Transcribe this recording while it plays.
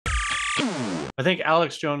I think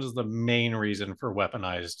Alex Jones is the main reason for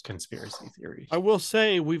weaponized conspiracy theories. I will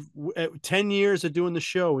say we've 10 years of doing the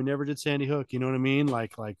show. We never did Sandy Hook. You know what I mean?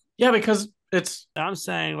 Yeah, because it's I'm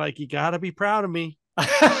saying, like, you got to be proud of me.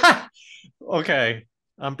 okay.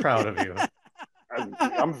 I'm proud of you.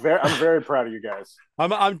 I'm very proud of you guys.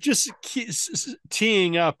 I'm just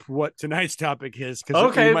teeing up what tonight's topic is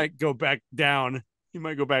because Okay. you might go back down. You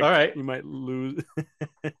might go back. All right. You might lose.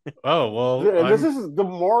 Oh, well, This is the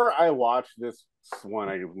more I watch this one,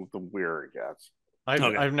 the weirder it gets.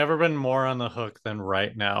 I've never been more on the hook than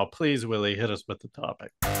right now. Please, Willie, hit us with the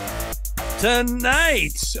topic.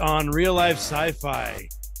 Tonight on Real Life Sci-Fi,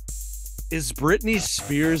 is Britney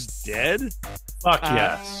Spears dead? Fuck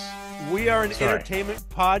yes. We are an entertainment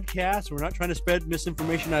podcast. We're not trying to spread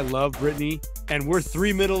misinformation. I love Britney, and we're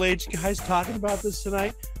three middle-aged guys talking about this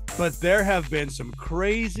tonight. But there have been some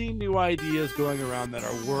crazy new ideas going around that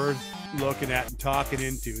are worth looking at and talking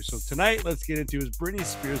into. So tonight, let's get into, is Britney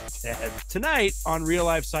Spears dead? Tonight on Real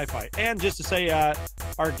Life Sci-Fi. And just to say,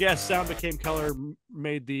 our guest Sound Became Color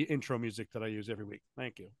made the intro music that I use every week.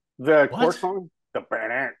 Thank you. The court song?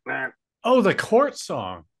 Oh, the court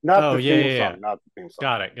song. Not the theme song. Not the theme song.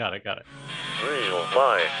 Got it. Real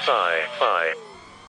Life Sci-Fi.